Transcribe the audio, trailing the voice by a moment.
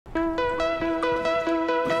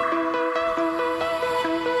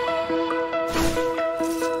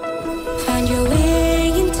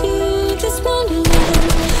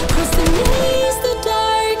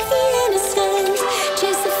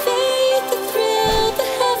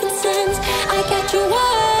I got your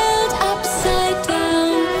world upside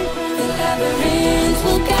down. The labyrinth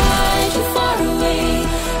will guide you far away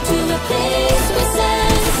to the place where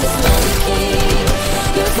senses will decay.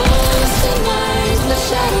 Your ghost and mind will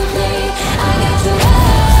shadow play. I got your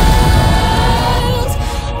world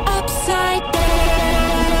upside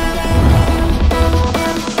down.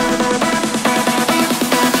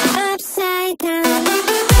 Upside down.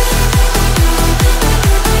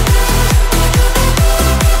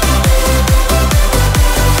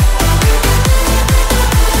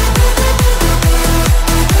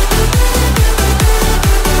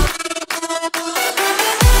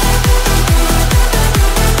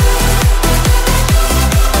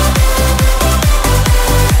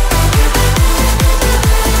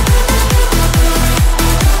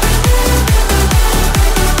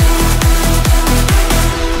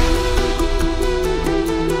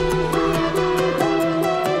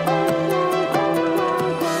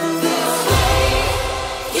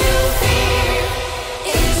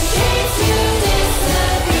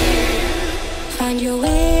 Find your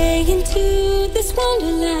way into this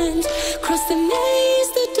wonderland. Cross the maze,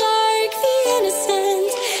 the dark, the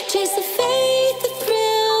innocent. Chase the faith, the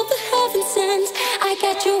thrill, the heaven sent. I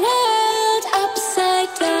got your world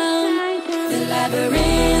upside down. The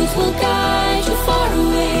labyrinth will guide you far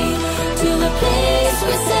away to the place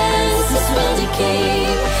where senses will decay.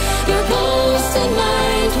 Your ghost and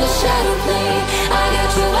mind will shadow play. I got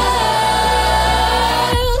your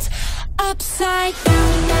world upside down.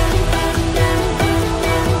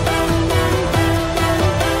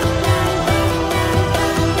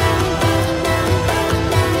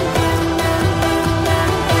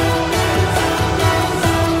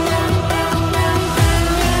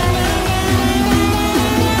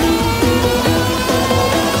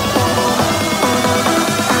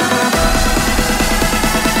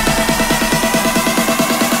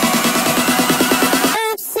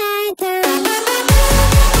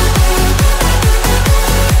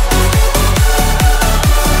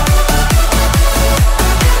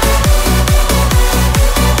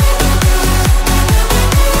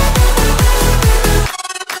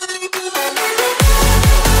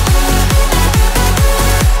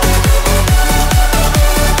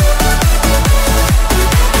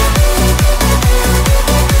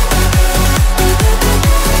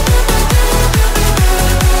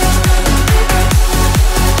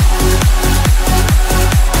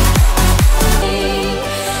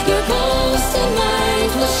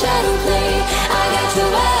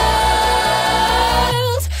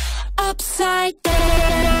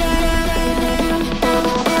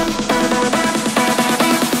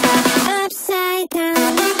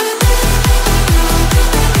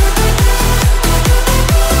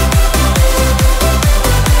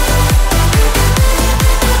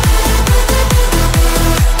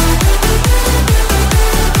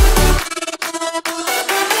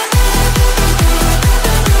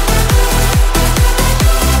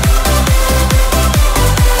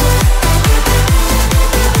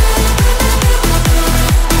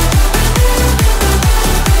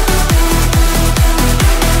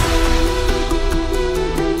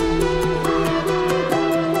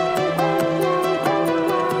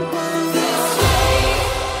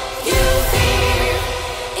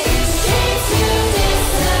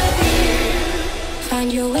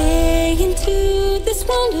 Find your way into this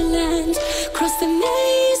wonderland. Cross the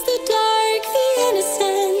maze, the dark, the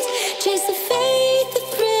innocent. Chase the faith, the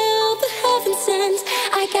thrill, the heaven sent.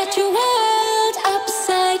 I got your world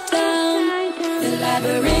upside down. The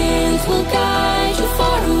labyrinth will guide you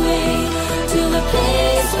far away to the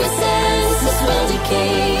place where senses will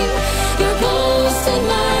decay. Your ghost and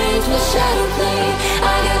mind will shadow play. I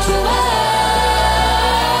got your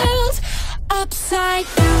world upside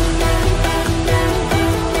down.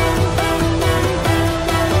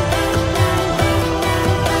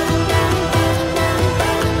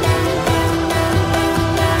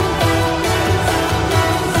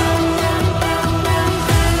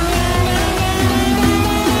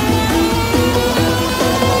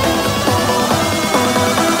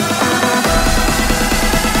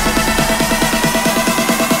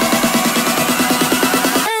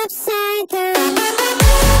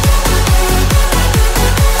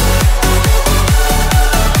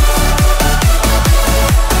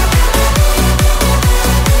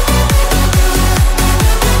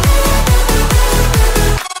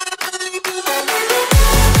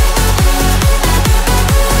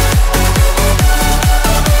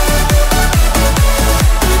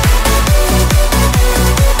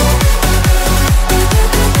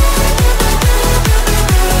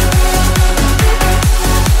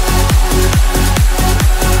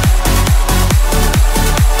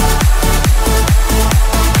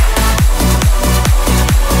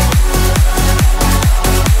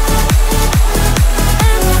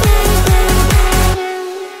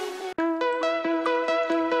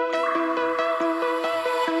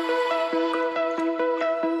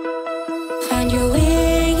 Find your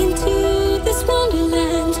way into this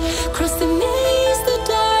wonderland. Cross the maze, the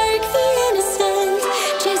dark, the innocent.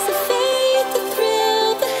 Chase the faith, the thrill,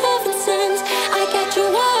 the heaven sent. I got you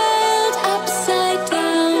wild, upside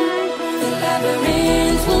down. The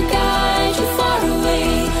labyrinth will guide you far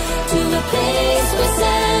away to a place where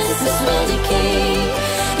senses will decay.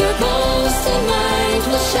 Your ghost and mind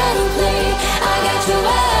will shadow play. I got you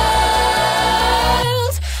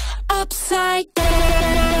wild, upside down.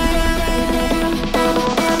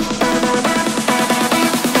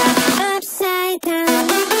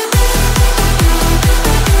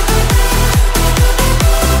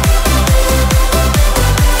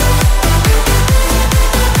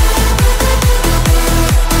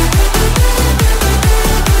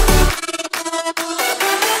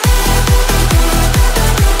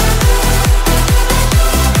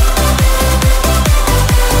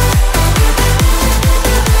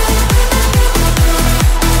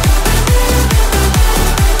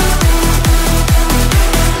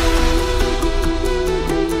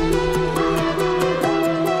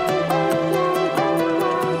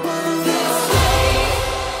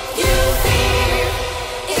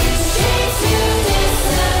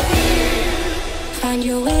 Find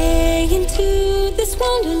your way into this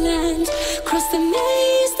wonderland. Cross the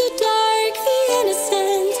maze, the dark, the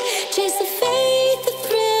innocent. Chase the faith, the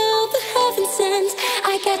thrill, the heaven sent. I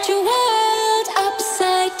got you wild,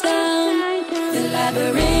 upside down. The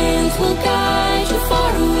labyrinth will guide you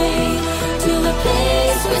far away to a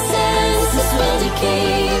place where senses will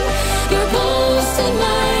decay. Your ghost and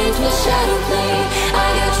mind will shadow play. I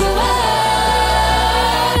got you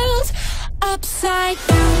wild, upside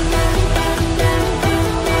down.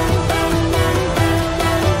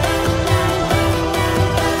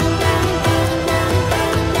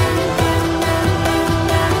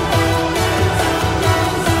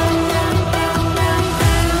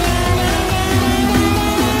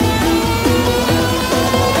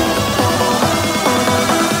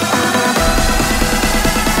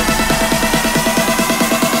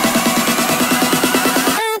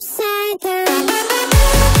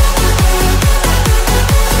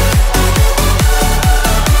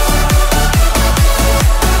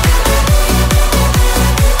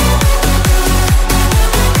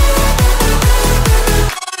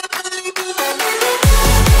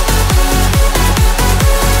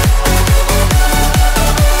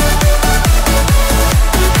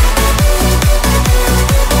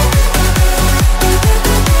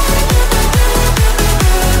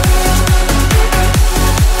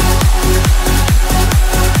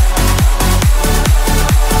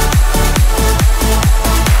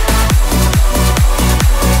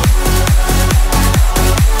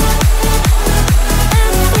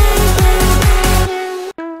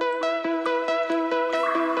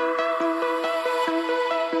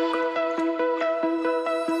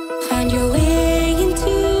 Find your way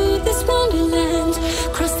into this wonderland.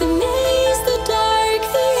 Cross the maze, the dark,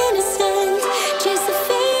 the innocent. Chase the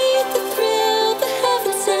faith, the thrill, the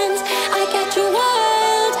heaven sent. I got you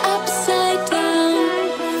wild, upside down.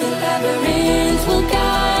 The labyrinth will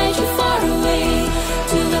guide you far away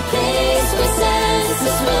to a place where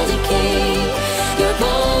senses will decay. Your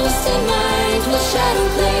ghost and mind will shadow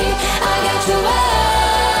play. I got you wild.